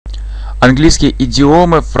Английские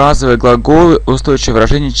идиомы, фразовые, глаголы, устойчивые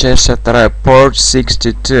выражения, часть 62, page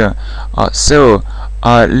 62.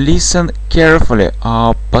 Listen carefully.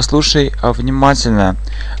 Послушай внимательно.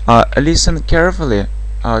 Listen carefully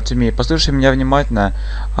to me. Послушай меня внимательно.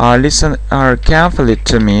 Listen carefully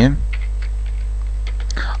to me.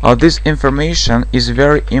 This information is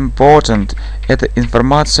very important. Эта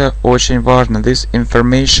информация очень важна. This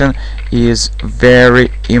information is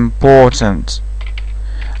very important.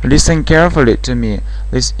 Listen carefully to me.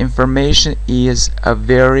 This information is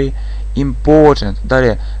very important.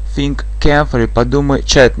 Далее. Think carefully. Подумай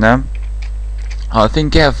тщательно. Think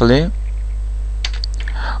carefully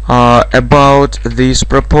about this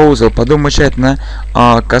proposal. Подумай тщательно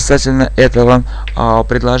касательно этого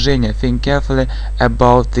предложения. Think carefully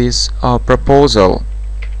about this proposal.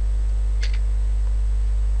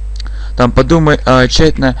 Там подумай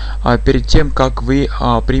тщательно перед тем, как вы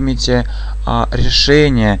примете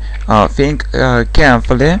решение. Think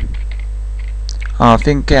carefully.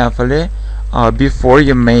 Think carefully before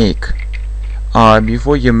you make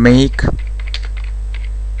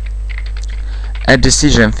a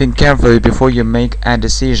decision. Think carefully before you make a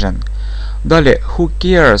decision. Далее, who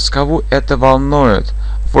cares? Кого это волнует?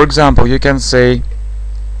 For example, you can say,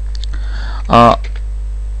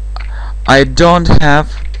 I don't have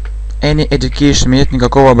any education. У меня нет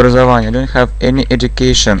никакого образования. I don't have any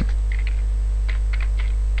education.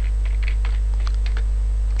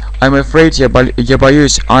 I'm afraid. Я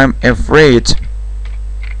боюсь. I'm afraid.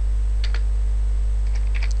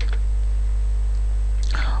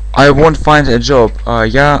 I won't find a job.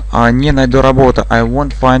 Я не найду работу. I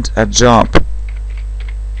won't find a job.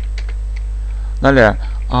 Далее.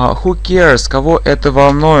 Who cares? Кого это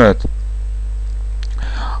волнует?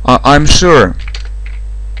 I'm sure.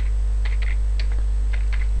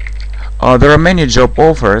 There are many job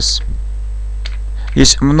offers.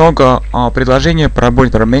 Есть много предложений по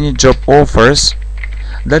работе. There are many job offers.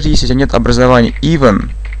 Даже если у тебя нет образования.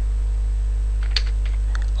 Even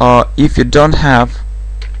if you don't have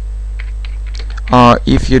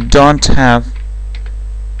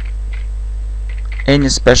any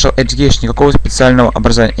special education, никакого специального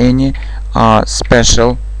образования. Any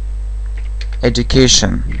special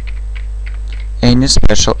education. Any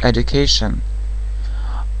special education.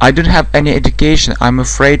 I don't have any education. I'm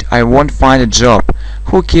afraid I won't find a job.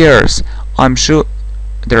 Who cares? I'm sure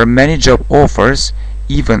there are many job offers,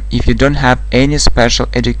 even if you don't have any special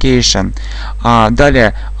education.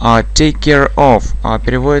 Далее, take care of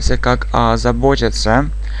переводится как заботиться.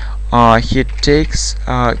 He takes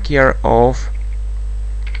care of.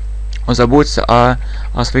 Он заботится о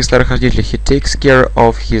своих старых родителях. He takes care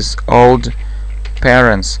of his old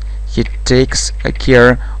parents. He takes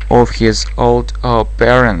care of his old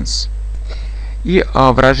parents. И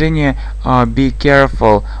выражение be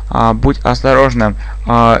careful. Будь осторожным.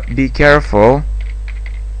 Be careful.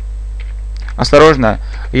 Осторожно,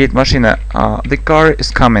 едет машина. The car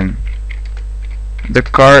is coming. The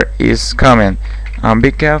car is coming.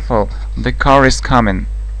 Be careful. The car is coming.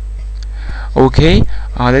 Окей,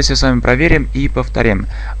 давайте с вами проверим и повторим.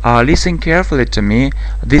 Listen carefully to me.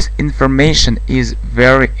 This information is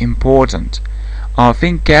very important.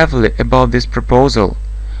 Think carefully about this proposal.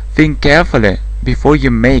 Think carefully before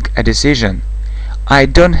you make a decision. I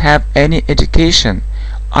don't have any education.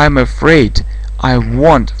 I'm afraid I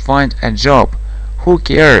won't find a job. Who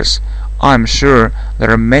cares? I'm sure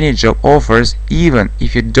there are many job offers even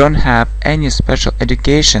if you don't have any special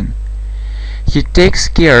education. He takes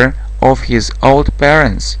care of his old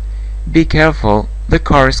parents. Be careful, the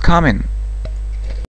car is coming.